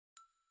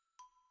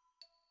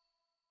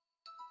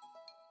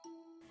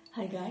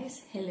Hi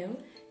guys, hello.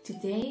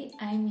 Today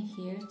I'm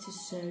here to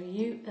show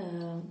you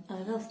a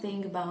little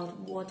thing about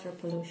water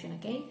pollution,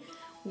 okay?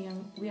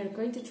 We are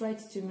going to try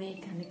to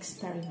make an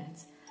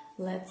experiment.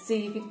 Let's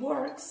see if it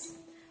works.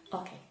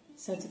 Okay,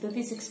 so to do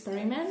this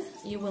experiment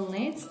you will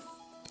need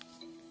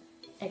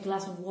a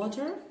glass of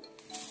water,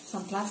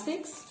 some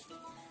plastics,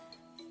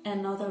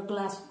 another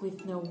glass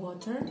with no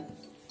water,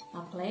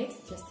 a plate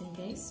just in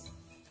case.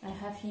 I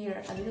have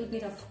here a little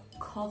bit of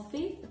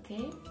coffee,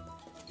 okay?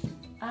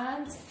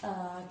 And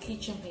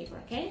kitchen paper,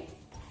 okay?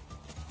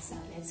 So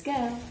let's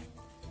go.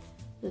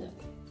 Look,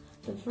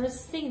 the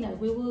first thing that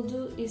we will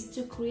do is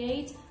to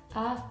create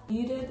a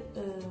muted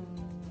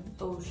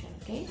ocean,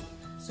 okay?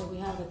 So we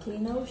have a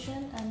clean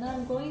ocean, and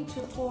I'm going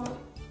to pour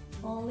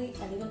only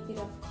a little bit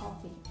of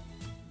coffee.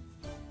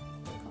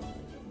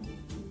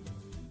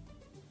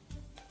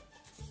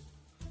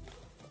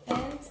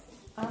 And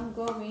I'm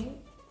going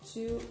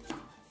to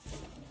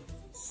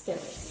stir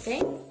it,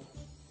 okay?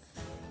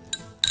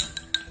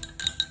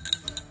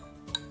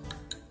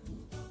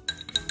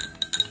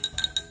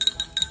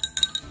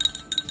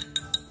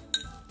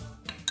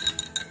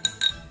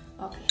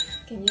 Okay,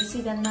 can you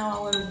see that now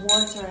our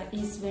water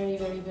is very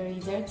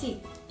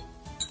dirty? Okay,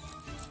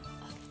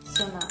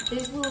 so now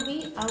this will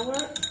be our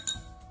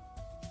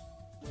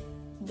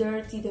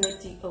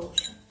dirty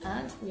ocean,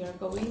 and we are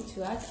going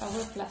to add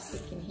our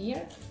plastic in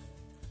here,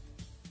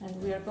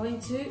 and we are going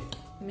to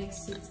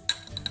mix it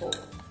all.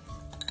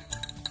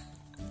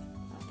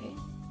 Okay.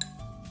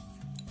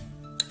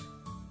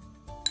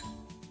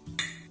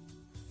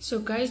 So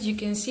guys, you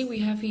can see we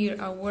have here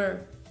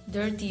our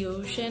dirty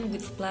ocean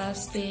with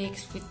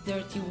plastics, with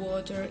dirty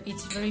water.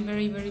 It's very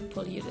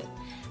polluted,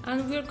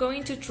 and we're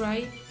going to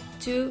try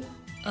to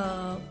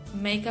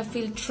make a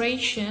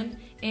filtration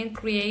and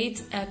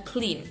create a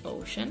clean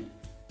ocean.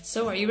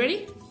 So are you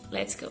ready?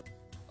 Let's go.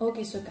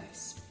 Okay, so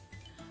guys,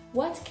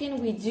 what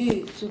can we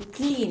do to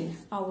clean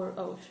our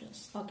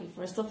oceans? Okay,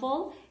 first of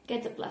all,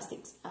 get the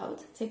plastics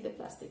out, take the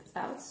plastics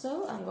out.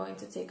 So I'm going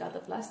to take out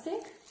the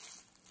plastic.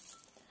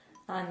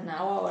 And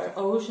now our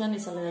ocean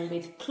is a little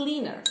bit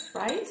cleaner,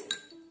 right?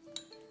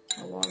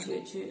 I want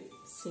you to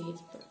see it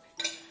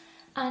perfect.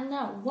 And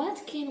now,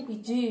 what can we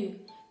do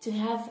to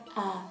have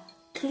a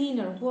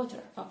cleaner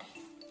water?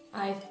 Okay,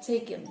 I've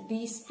taken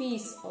this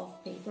piece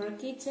of paper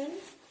kitten,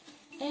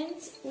 and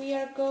we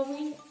are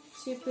going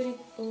to put it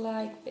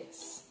like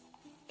this,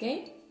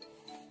 okay?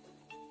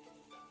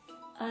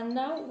 And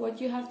now what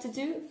you have to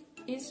do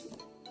is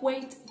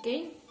wait,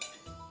 okay?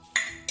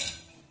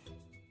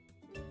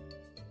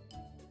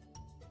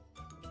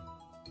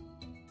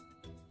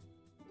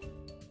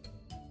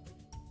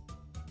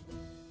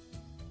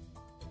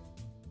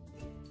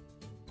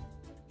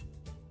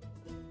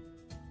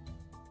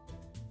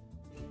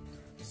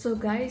 So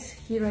guys,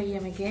 here I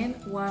am again,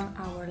 1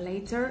 hour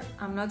later.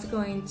 I'm not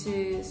going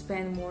to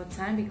spend more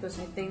time because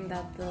I think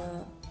that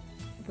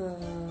the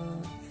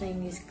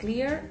thing is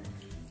clear.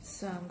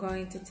 So I'm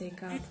going to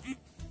take out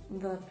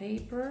the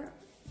paper.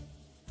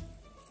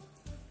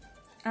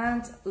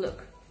 And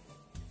look,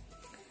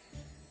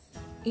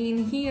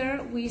 in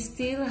here we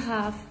still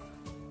have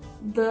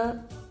the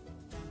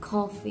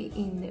coffee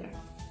in there.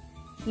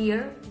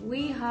 Here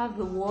we have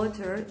the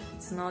water,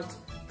 it's not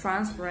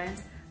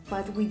transparent,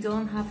 but we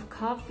don't have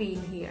coffee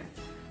in here.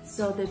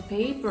 So the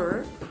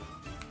paper,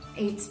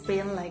 it's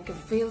been like a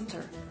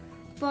filter.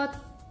 But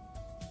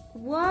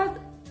what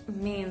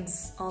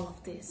means all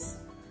of this?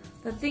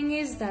 The thing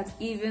is that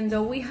even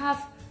though we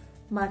have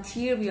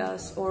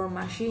materials or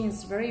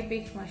machines, very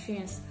big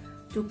machines,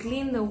 to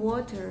clean the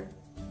water,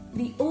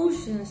 the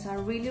oceans are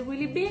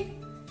really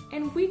big,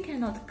 and we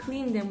cannot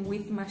clean them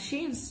with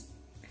machines.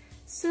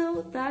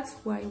 So that's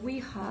why we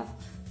have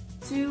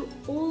to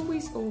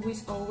always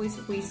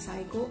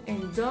recycle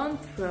and don't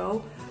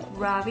throw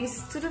rubbish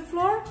to the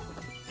floor,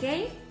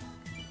 okay?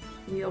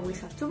 We always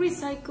have to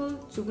recycle,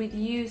 to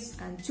reduce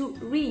and to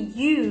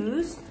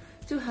reuse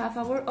to have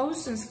our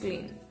oceans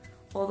clean.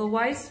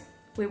 Otherwise,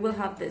 we will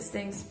have these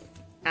things,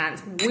 and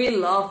we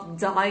love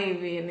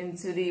diving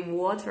into the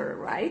water,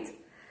 right?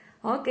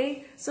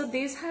 Okay, so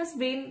this has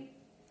been,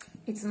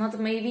 it's not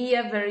maybe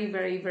a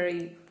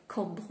very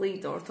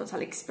complete or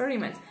total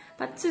experiment,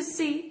 but to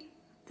see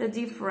the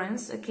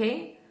difference,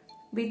 okay,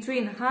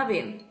 between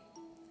having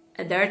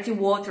a dirty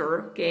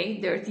water, okay,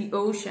 dirty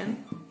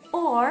ocean,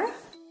 or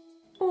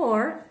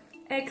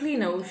a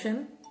clean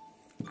ocean.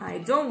 I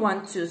don't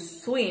want to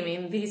swim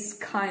in this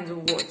kind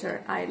of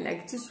water. I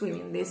like to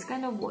swim in this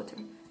kind of water.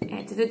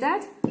 And to do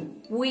that,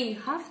 we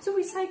have to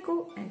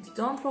recycle and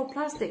don't throw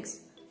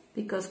plastics,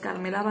 because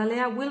Carmela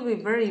Balea will be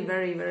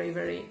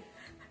very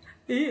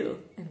ill,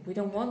 and we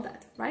don't want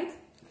that, right?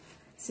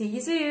 See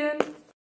you soon!